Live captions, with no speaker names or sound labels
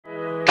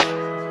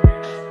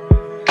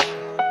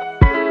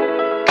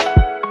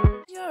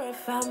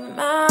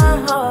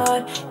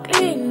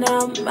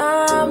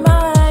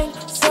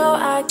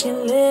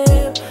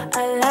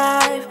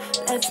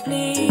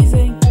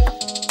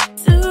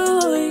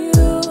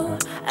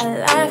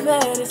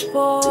is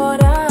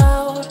poured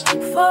out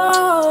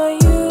for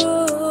you.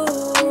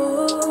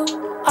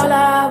 All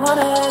I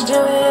wanna do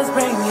is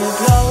bring you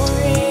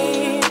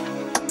glory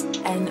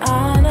and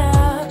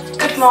honor.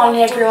 Good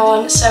morning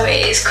everyone. So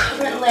it is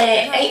currently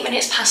 8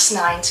 minutes past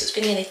 9, so it's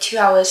been nearly 2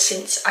 hours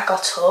since I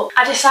got up.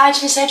 I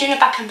decided instead of doing a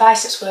back and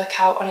biceps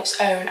workout on its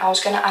own, I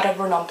was going to add a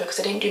run on because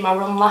I didn't do my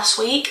run last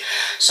week.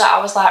 So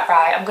I was like,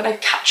 right, I'm going to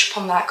catch up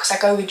on that because I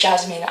go with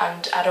Jasmine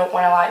and I don't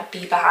want to like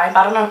be behind.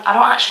 But I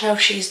don't actually know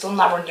if she's done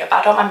that run yet, but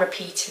I don't mind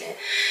repeating it.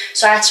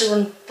 So I had to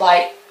run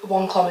like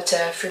 1 kilometre,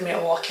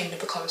 3-minute walk in,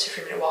 another kilometre,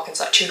 3-minute walk in,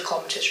 so like 2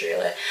 kilometres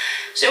really.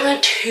 So it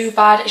wasn't too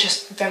bad, it's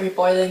just very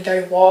boiling,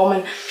 very warm,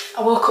 and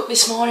I woke up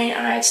this morning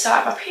and I had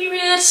started my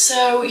period,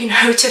 so you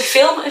know, to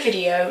film a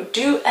video,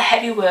 do a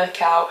heavy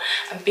workout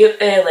and be up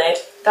early,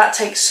 that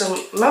takes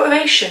some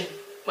motivation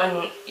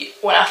when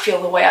I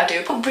feel the way I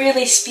do. But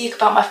really speak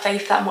about my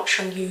faith that much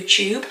on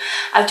YouTube.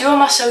 I do on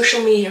my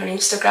social media on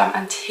Instagram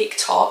and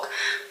TikTok,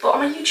 but on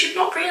my YouTube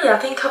not really. I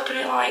think I've done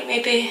it like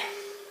maybe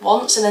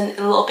once and then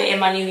a little bit in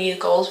my New Year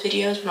goals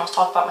videos when I was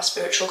talking about my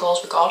spiritual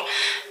goals with God.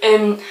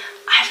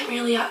 I haven't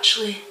really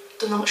actually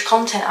done that much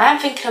content. I am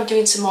thinking of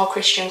doing some more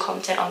Christian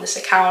content on this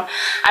account.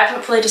 I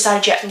haven't fully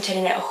decided yet if I'm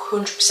turning it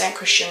 100%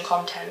 Christian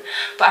content,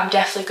 but I'm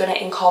definitely going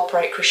to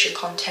incorporate Christian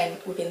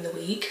content within the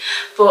week.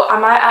 But I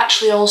might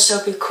actually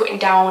also be cutting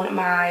down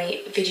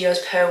my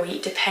videos per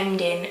week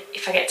depending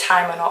if I get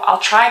time or not. I'll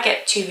try and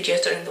get 2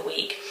 videos done in the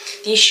week.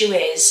 The issue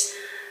is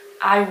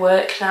I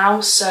work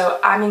now, so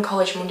I'm in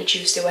college Monday,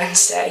 Tuesday,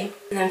 Wednesday,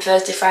 and then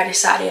Thursday, Friday,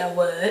 Saturday I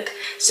work.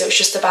 So it's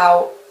just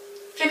about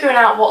figuring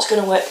out what's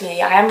going to work for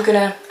me. I'm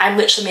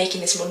literally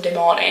making this Monday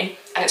morning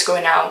and it's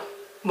going out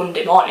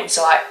Monday morning,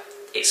 so like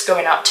it's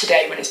going out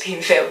today when it's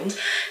being filmed,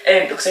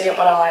 because I didn't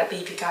want to like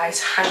leave you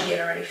guys hanging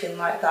or anything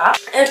like that.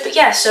 But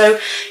yeah, so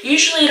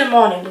usually in the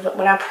morning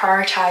when I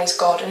prioritise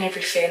God and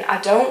everything,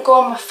 I don't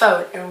go on my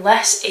phone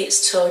unless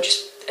it's to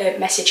just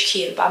message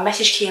Kian, but I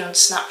message Kian on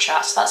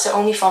Snapchat, so that's the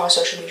only form of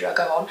social media I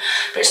go on.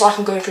 But it's like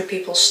I'm going through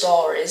people's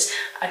stories,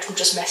 I'm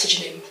just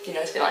messaging him, you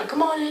know, to be like, good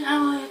morning,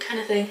 how are you, kind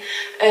of thing.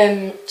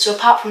 So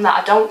apart from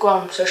that, I don't go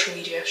on social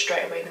media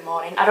straight away in the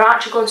morning. I don't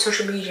actually go on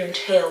social media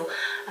until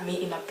I'm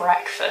eating my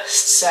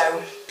breakfast, so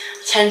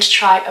I tend to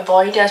try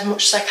avoid it as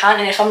much as I can.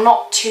 And if I'm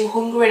not too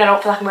hungry and I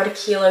don't feel like I'm going to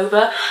keel over,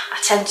 I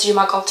tend to do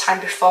my God time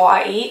before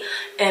I eat.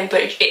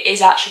 But it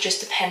is actually just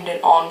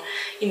dependent on,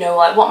 you know,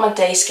 like what my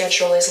day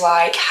schedule is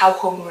like, how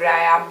hungry I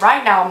am.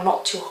 Right now I'm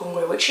not too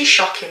hungry, which is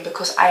shocking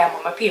because I am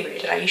on my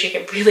period and I usually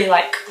get really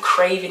like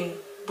craving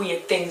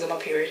weird things on my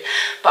period,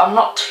 but I'm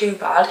not too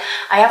bad.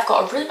 I have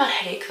got a really bad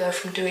headache though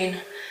from doing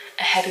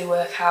a heavy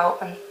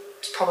workout, and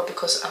it's probably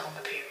because I'm on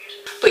my period.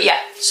 But yeah,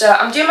 so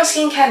I'm doing my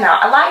skincare now.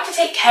 I like to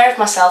take care of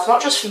myself,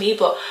 not just for me,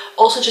 but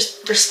also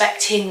just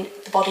respecting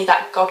the body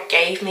that God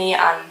gave me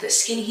and the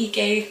skin he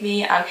gave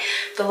me and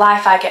the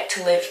life I get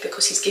to live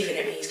because he's given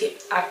it me.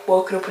 I've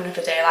woken up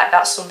another day, like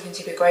that's something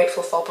to be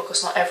grateful for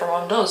because not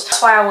everyone does.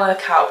 That's why I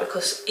work out,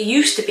 because it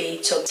used to be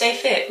to stay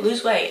fit,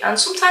 lose weight, and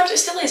sometimes it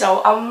still is.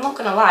 I'm not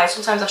gonna lie,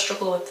 sometimes I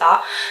struggle with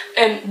that.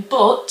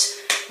 But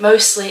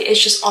mostly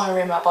it's just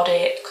honouring my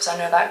body because I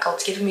know that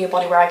God's given me a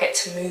body where I get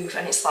to move,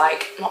 and it's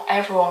like not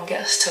everyone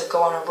gets to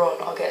go on a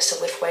run or gets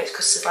to lift weights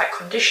because there's like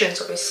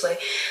conditions obviously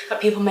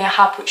that people may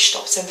have which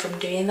stops them from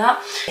doing that.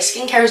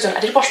 Skincare is done. I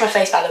did wash my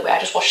face by the way, I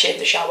just washed it in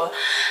the shower.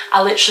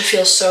 I literally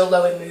feel so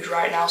low in mood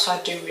right now, so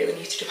I do really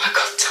need to do my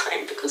God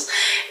time because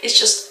it's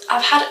just,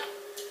 I've had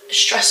a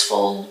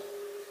stressful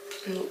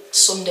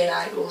Sunday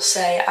night, we'll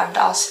say, and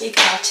I'll speak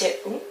about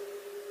it. Ooh,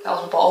 that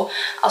was my bottle.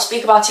 I'll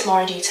speak about it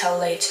more in detail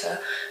later.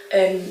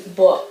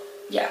 But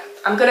yeah,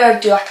 I'm gonna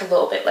do like a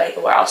little bit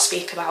later where I'll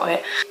speak about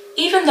it.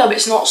 Even though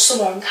it's not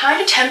summer, I'm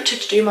kind of tempted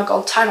to do my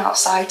God time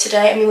outside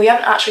today. I mean, we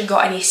haven't actually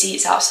got any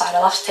seats outside.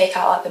 I'll have to take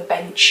out like the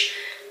bench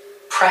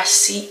press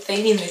seat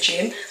thing in the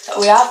gym that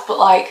we have, but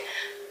like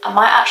I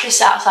might actually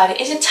sit outside. It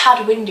is a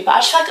tad windy, but I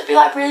just feel like it'd be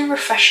like really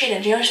refreshing,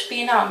 and you know, just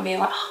being out and being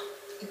like, oh,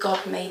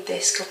 God made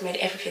this, God made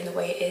everything the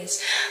way it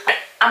is.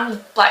 I'm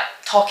like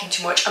talking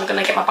too much. I'm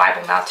gonna get my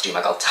Bible now to do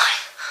my God time.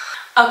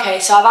 Okay,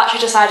 so I've actually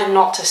decided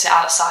not to sit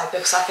outside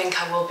because I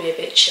think I will be a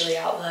bit chilly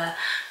out there,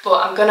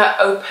 but I'm gonna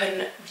open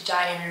the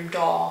dining room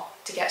door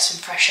to get some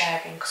fresh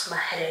air in because of my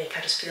headache.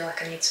 I just feel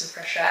like I need some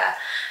fresh air.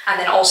 And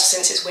then also,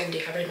 since it's windy,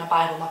 if I read my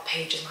Bible, my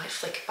pages might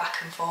flicker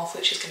back and forth,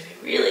 which is going to be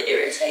really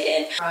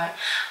irritating. Right,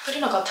 I'm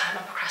doing my God time,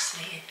 I'm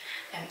procrastinating,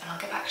 and I'll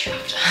get back to you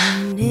after.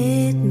 You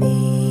knit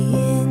me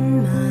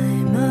in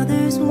my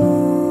mother's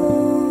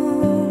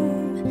womb.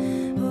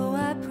 Oh,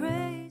 I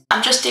praise.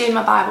 I'm just doing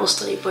my Bible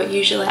study, but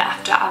usually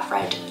after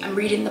I'm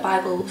reading the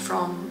Bible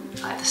from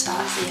like the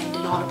start to the end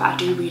in order, but I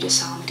do read a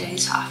psalm a day,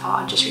 so I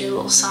thought I'd just read a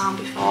little psalm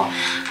before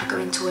I go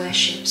into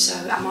worship. So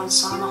I'm on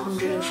Psalm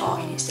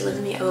 114. It's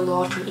deliver me, O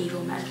Lord, from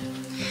evil men.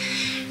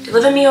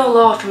 Deliver me, O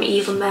Lord, from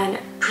evil men.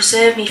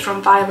 Preserve me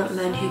from violent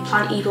men who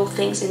plan evil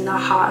things in their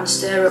heart and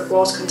stir up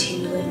wars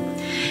continually.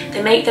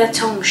 They make their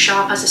tongues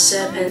sharp as a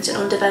serpent, and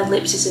under their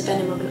lips is the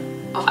venom of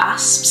an of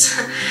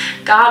asps.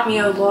 Guard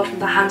me, O Lord, from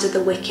the hands of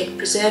the wicked.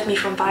 Preserve me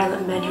from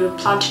violent men who have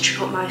planned to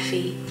trip up my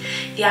feet.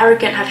 The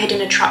arrogant have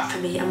hidden a trap for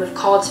me, and with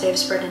cords they have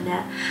spread a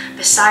net.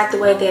 Beside the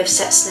way they have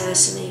set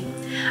snares for me.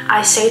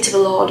 I say to the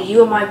Lord,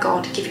 you are my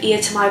God. Give ear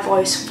to my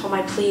voice, for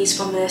my pleas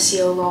for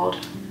mercy, O Lord.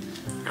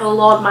 O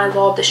Lord, my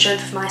Lord, the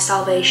strength of my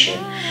salvation.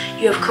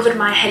 You have covered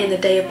my head in the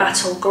day of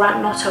battle.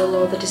 Grant not, O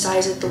Lord, the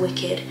desires of the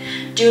wicked.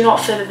 Do not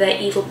further their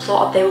evil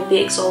plot, or they will be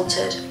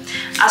exalted.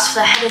 As for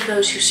the head of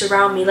those who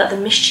surround me, let the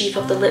mischief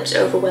of the lips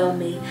overwhelm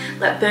me.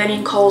 Let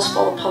burning coals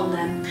fall upon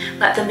them.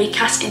 Let them be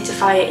cast into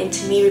fire,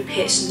 into miry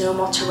pits, no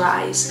more to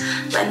rise.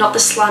 Let not the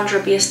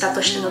slanderer be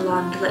established in the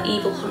land. Let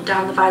evil hunt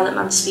down the violent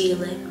man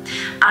speedily.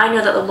 I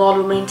know that the Lord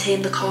will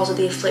maintain the cause of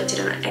the afflicted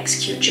and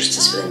execute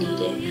justice for the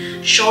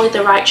needy. Surely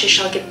the righteous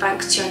shall give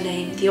thanks to your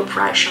name. The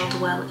upright shall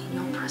dwell in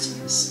your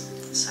presence.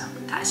 So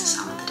that is the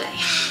psalm of the day.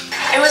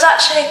 It was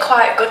actually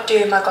quite good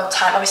doing my God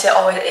time. Obviously it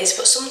always is,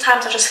 but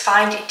sometimes I just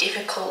find it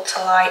difficult to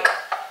like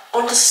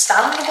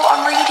understand what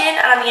I'm reading.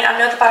 And I mean, I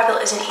know the Bible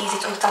isn't easy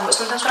to understand, but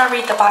sometimes when I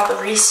read the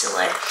Bible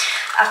recently,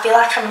 I feel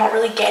like I'm not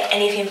really getting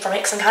anything from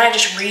it because I'm kind of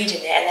just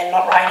reading it and then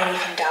not writing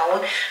anything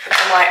down.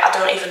 I'm like, I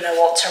don't even know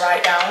what to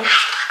write down.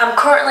 I'm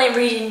currently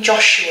reading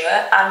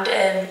Joshua, and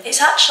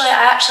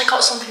I actually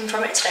got something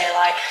from it today.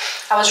 Like,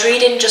 I was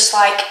reading just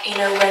like, you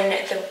know, when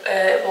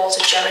the walls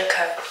of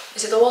Jericho.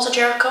 Is it the walls of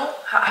Jericho?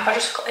 Have I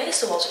just got it?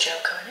 Is the walls of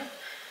Jericho, isn't it?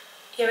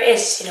 Yeah, it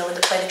is. You know, when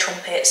they play the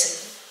trumpets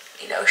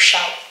and, you know,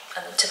 shout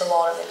to the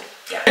Lord. And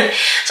yeah.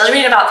 So I was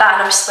reading about that,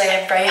 and obviously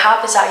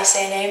Rahab, is that you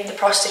say her name? The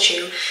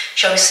prostitute.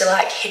 She obviously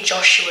like hid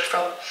Joshua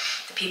from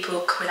the people who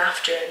were coming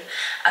after him,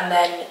 and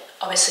then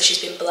obviously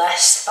she's been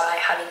blessed by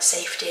having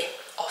safety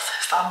of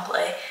her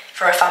family,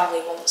 for her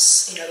family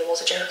once, you know, the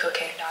walls of Jericho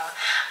came down.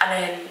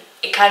 And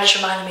it kind of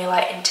just reminded me,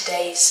 like, in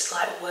today's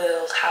like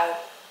world, how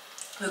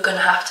we're going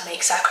to have to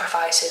make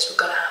sacrifices, we're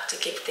going to have to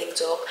give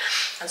things up,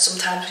 and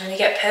sometimes we're going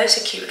to get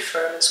persecuted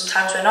for them, and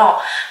sometimes we're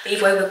not. But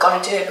either way, we've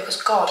got to do it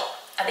because God,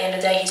 at the end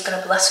of the day, he's going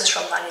to bless us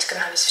from that, and he's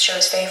going to show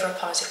his favour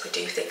upon us if we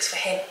do things for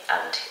him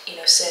and, you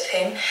know, serve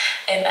him.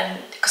 And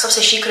because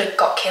obviously she could have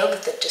got killed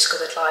if they'd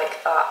discovered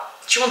like that.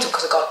 She wasn't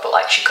because of God, but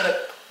like she could have,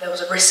 there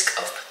was a risk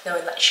of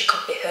knowing that she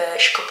could be hurt,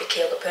 she could be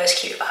killed or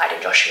persecuted for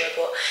hiding Joshua,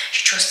 but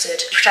she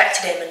trusted,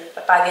 protected him,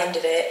 and by the end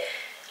of it,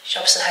 she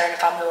obviously, her and her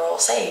family were all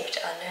saved.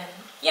 And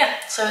yeah,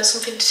 so it's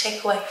something to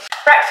take away.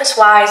 Breakfast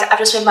wise, I've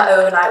just made my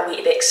overnight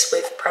Weetabix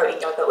with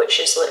protein yogurt, which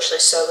is literally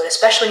so good,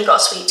 especially when you've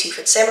got a sweet tooth.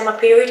 And same on my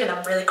period, and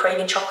I'm really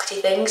craving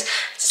chocolatey things.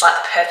 It's like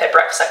the perfect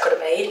breakfast I could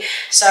have made.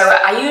 So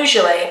I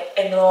usually,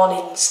 in the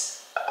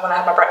mornings, when I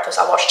have my breakfast,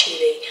 I watch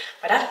TV.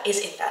 My dad is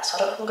in there, so I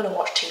don't know if I'm going to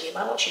watch TV.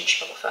 I might watch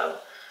YouTube on my phone.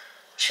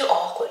 I feel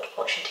awkward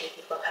watching TV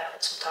with my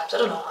parents sometimes, I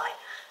don't know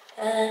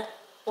why.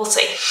 We'll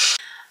see.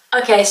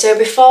 Okay, so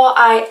before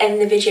I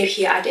end the video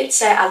here, I did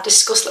say I'd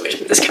discuss, let me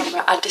just move this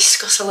camera, I'd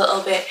discuss a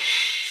little bit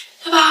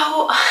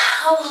about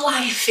how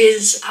life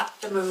is at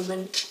the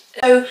moment.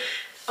 So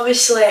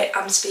obviously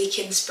I'm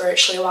speaking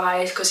spiritually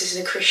wise because this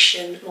is a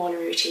Christian morning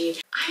routine.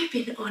 I've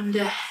been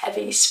under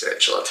heavy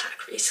spiritual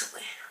attack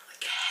recently,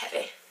 like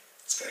heavy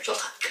spiritual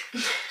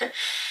attack.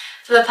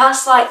 For the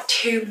past like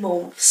 2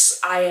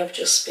 months, I have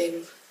just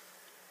been,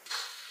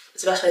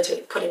 it's the best way to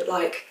put it,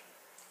 like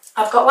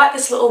I've got like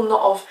this little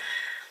knot of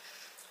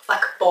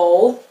like a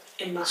ball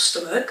in my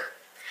stomach,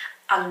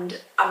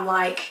 and I'm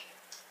like,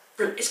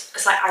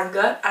 it's like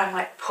anger, and I'm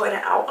like putting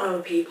it out on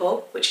other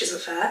people, which isn't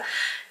fair.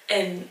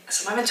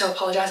 So I'm meant to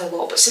apologise a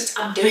lot, but since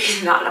I'm doing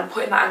that and I'm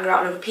putting that anger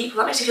out on other people,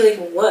 that makes me feel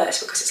even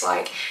worse, because it's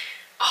like,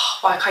 oh,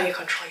 why can't you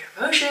control your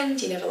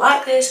emotions? You never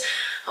like this.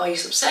 Oh, you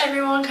upset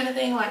everyone kind of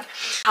thing, like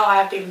how I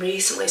have been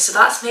recently. So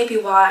that's maybe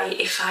why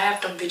if I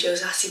have done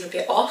videos I seem a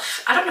bit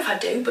off. I don't know if I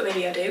do, but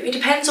maybe I do. It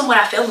depends on when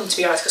I film them, to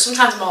be honest, because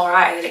sometimes I'm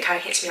alright and then it kind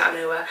of hits me out of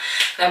nowhere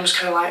and I'm just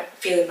kind of like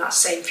feeling that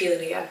same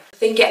feeling again. The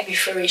thing getting me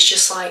through is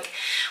just like,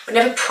 we're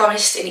never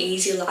promised an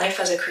easy life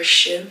as a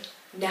Christian.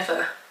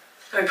 Never.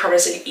 We're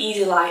promised an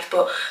easy life,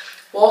 but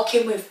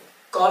walking with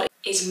God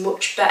is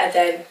much better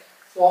than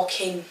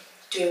walking,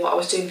 doing what I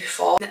was doing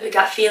before.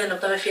 That feeling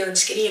of never feeling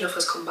skinny enough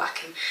has come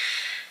back, and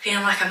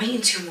feeling like I'm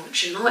eating too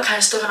much and all that kind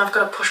of stuff, and I've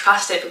got to push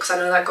past it because I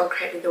know that God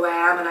created me the way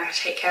I am, and I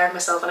take care of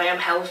myself, and I am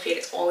healthy, and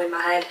it's all in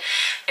my head.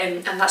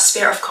 And that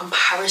spirit of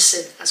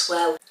comparison as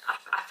well.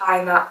 I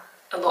find that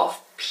a lot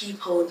of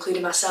people,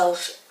 including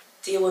myself,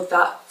 deal with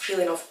that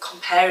feeling of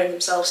comparing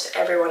themselves to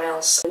everyone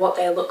else, what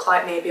they look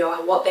like maybe, or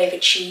what they've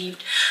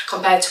achieved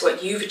compared to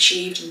what you've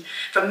achieved. And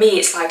for me,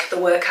 it's like the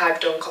work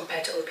I've done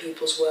compared to other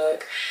people's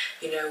work,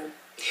 you know,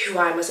 who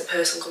I am as a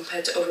person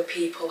compared to other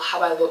people,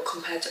 how I look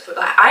compared to,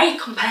 like, I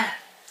compare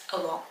a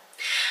lot,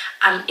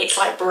 and it's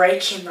like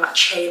breaking that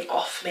chain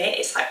off me.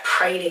 It's like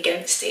praying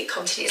against it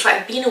constantly. It's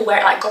like being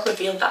aware, like God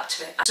revealed that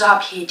to me. I'm so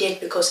happy he did,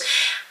 because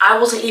I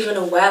wasn't even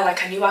aware.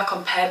 Like, I knew I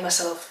compared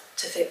myself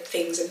to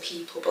things and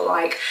people, but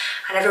like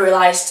I never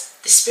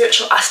realised the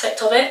spiritual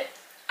aspect of it,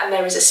 and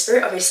there is a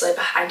spirit obviously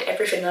behind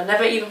everything. I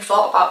never even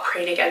thought about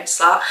praying against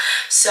that.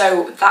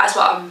 So that is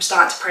what I'm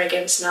starting to pray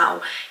against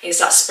now, is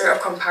that spirit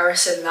of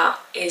comparison that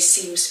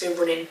seems to be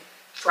running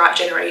throughout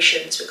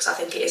generations, because I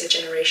think it is a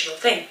generational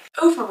thing.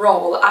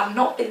 Overall, I've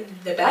not been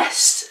the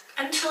best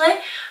mentally,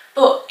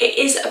 but it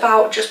is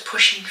about just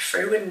pushing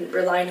through and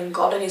relying on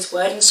God and his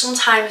word. And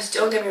sometimes,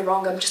 don't get me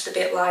wrong, I'm just a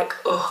bit like,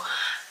 oh,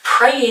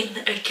 praying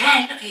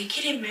again, are you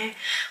kidding me?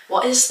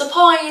 What is the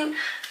point?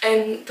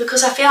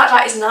 Because I feel like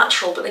that is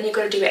natural, but then you've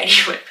got to do it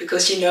anyway,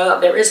 because you know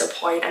that there is a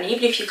point, and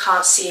even if you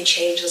can't see a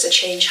change, there's a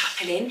change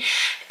happening,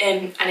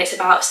 and it's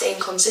about staying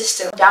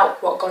consistent.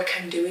 Doubt what God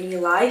can do in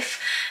your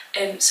life.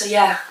 So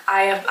yeah,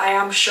 I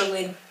am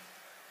struggling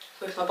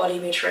with my body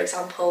image, for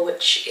example,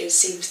 which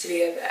seems to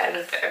be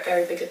a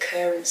very big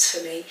occurrence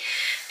for me,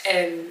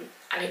 and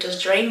it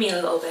does drain me a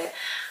little bit.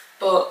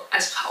 But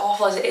as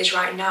awful as it is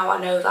right now, I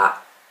know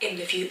that in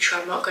the future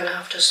I'm not going to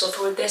have to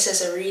suffer with this.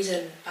 There's a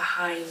reason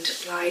behind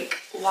like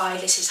why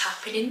this is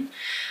happening.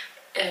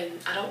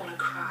 I don't want to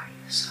cry,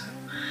 so,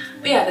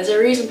 but yeah, there's a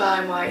reason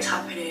behind why it's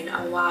happening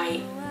and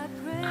why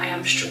I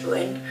am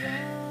struggling,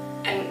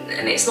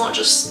 and it's not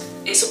just,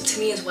 it's up to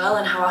me as well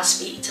and how I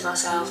speak to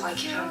myself.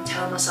 Like if I'm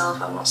telling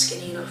myself I'm not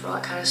skinny enough or all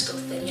that kind of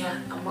stuff, then yeah,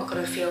 I'm not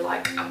going to feel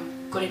like I'm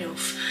good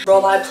enough.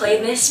 Role I play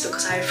in this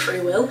because I have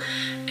free will,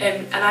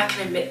 and I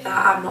can admit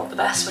that I'm not the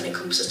best when it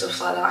comes to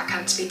stuff like that. I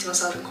can speak to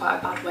myself in quite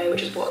a bad way,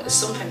 which is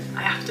something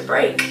I have to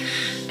break.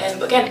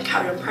 But again,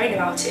 carry on praying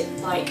about it.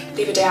 Like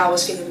the other day I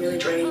was feeling really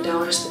drained. I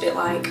was just a bit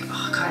like,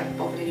 oh, I can't be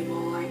bothered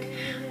anymore. Like,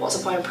 what's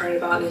the point of praying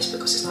about this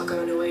because it's not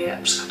going away?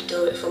 I'm just going to have to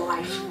deal with it for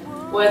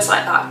life. Words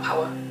like that have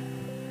power.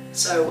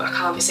 So I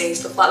can't be saying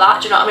stuff like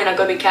that, do you know what I mean? I've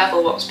got to be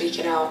careful what I'm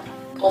speaking out.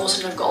 All of a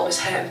sudden I've got all this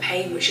hurt and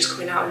pain which is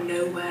coming out of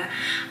nowhere,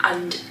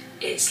 and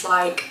it's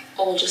like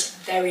all just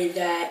very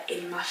there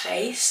in my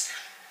face,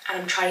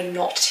 and I'm trying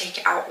not to take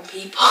it out on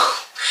people.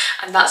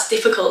 And that's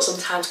difficult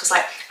sometimes because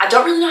like I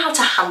don't really know how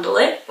to handle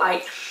it.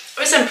 Like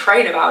obviously I'm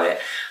praying about it,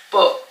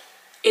 but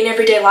in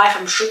everyday life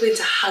I'm struggling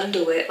to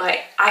handle it.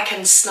 Like I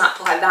can snap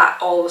like that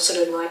all of a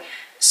sudden, like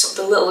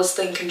the littlest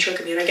thing can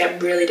trigger me and I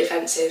get really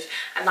defensive,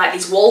 and like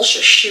these walls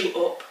just shoot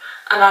up.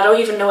 And I don't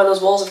even know where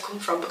those walls have come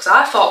from, because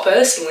I thought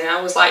personally,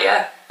 I was like,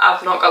 yeah,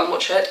 I've not got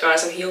much hurt,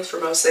 guys, I'm healed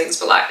from most things,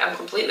 but like I'm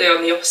completely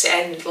on the opposite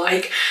end.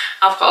 Like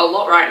I've got a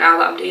lot right now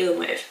that I'm dealing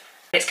with.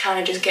 It's kind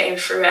of just getting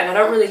through it, and I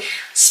don't really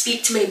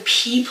speak to many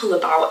people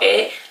about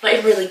it. Not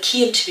even really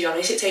keen, to be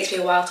honest. It takes me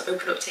a while to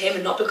open up to him,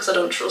 and not because I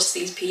don't trust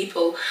these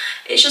people.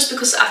 It's just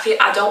because I feel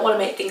I don't want to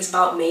make things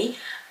about me.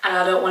 And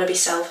I don't want to be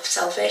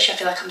selfish. I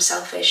feel like I'm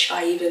selfish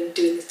by even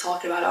doing this,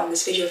 talking about it on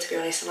this video, to be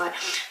honest. And like,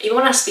 even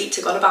when I speak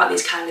to God about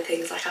these kind of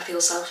things, like I feel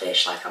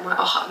selfish. Like I'm like,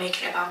 oh, I'm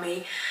making it about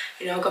me.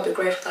 You know, I've got to be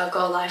grateful that I've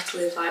got a life to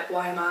live. Like,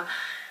 why am I,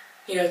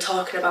 you know,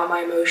 talking about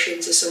my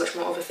emotions? There's so much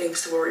more other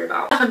things to worry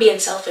about. I'm being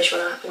selfish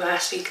when I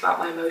speak about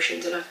my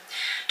emotions, and I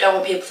don't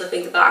want people to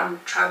think that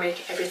I'm trying to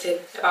make everything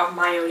about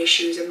my own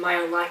issues and my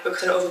own life,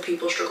 because I know other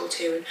people struggle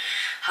too and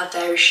have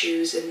their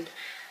issues. And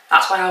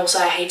that's why also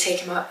I hate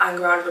taking my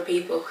anger out of other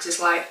people, because it's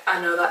like,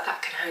 I know that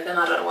that can hurt them,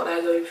 I don't know what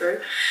they're going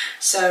through.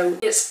 So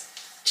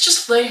it's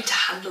just learning to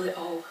handle it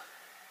all,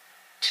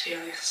 to be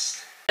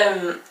honest.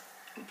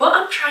 But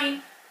I'm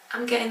trying,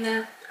 I'm getting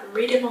there. I'm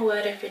reading my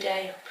word every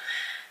day, I'm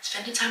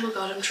spending time with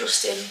God, I'm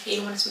trusting,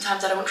 even when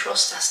sometimes I don't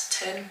trust,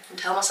 I turn and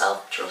tell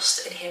myself,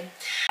 trust in him.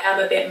 I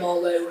am a bit more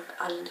low,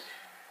 and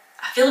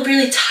I feel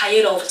really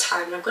tired all the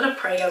time, and I'm going to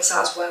pray against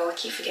that as well. I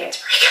keep forgetting to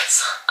pray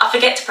against that. I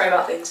forget to pray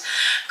about things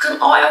because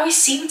I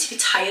always seem to be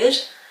tired,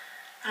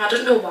 and I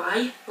don't know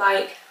why.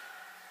 Like,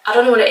 I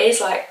don't know what it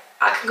is. Like,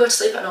 I can go to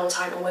sleep at a normal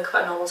time and wake up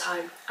at a normal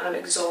time, and I'm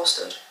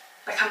exhausted.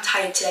 Like, I'm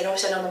tired today. I know I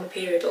said I'm on my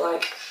period, but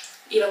like,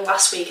 even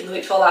last week and the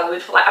week before that, and the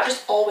week before, like, I'm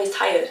just always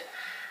tired.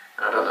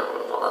 And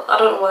I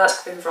don't know where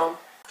that's coming from.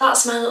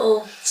 That's my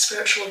little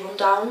spiritual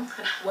rundown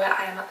and where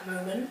I am at the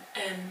moment.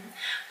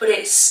 But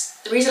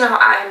it's the reason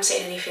I am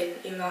saying anything,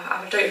 even though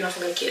I don't even know if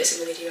I'm going to keep this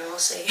in the video, I'll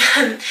see.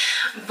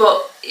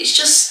 But it's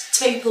just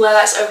to make people aware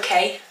that it's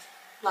okay.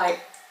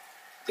 Like,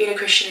 being a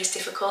Christian is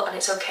difficult, and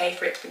it's okay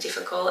for it to be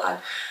difficult, and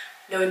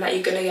knowing that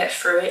you're going to get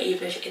through it,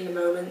 even if in the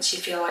moments you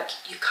feel like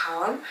you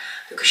can't,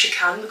 because you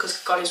can,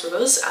 because God is with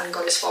us and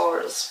God is for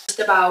us. It's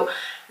about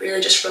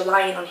really just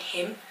relying on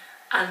him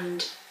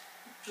and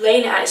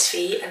laying it at his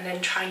feet, and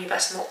then trying your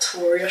best not to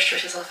worry or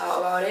stress yourself out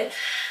about it.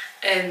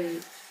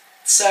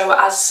 So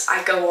as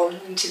I go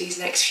on into these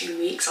next few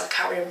weeks, I'll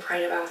carry on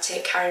praying about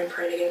it, carry on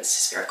praying against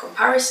the spirit of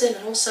comparison,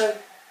 and also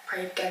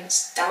pray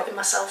against doubting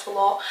myself a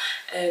lot.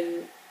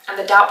 And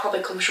the doubt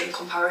probably comes from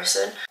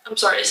comparison. I'm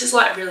sorry, this is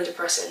like really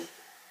depressing.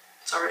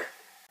 Sorry.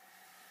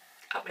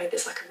 I've made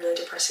this like a really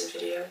depressing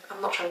video.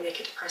 I'm not trying to make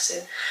it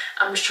depressing.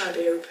 I'm just trying to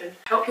be open.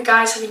 I hope you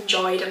guys have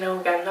enjoyed. I know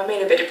again, I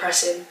made it a bit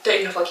depressing. Don't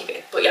even know if I'll keep it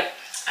in. But yeah,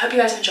 I hope you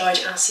guys have enjoyed,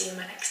 and I'll see you in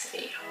my next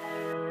video.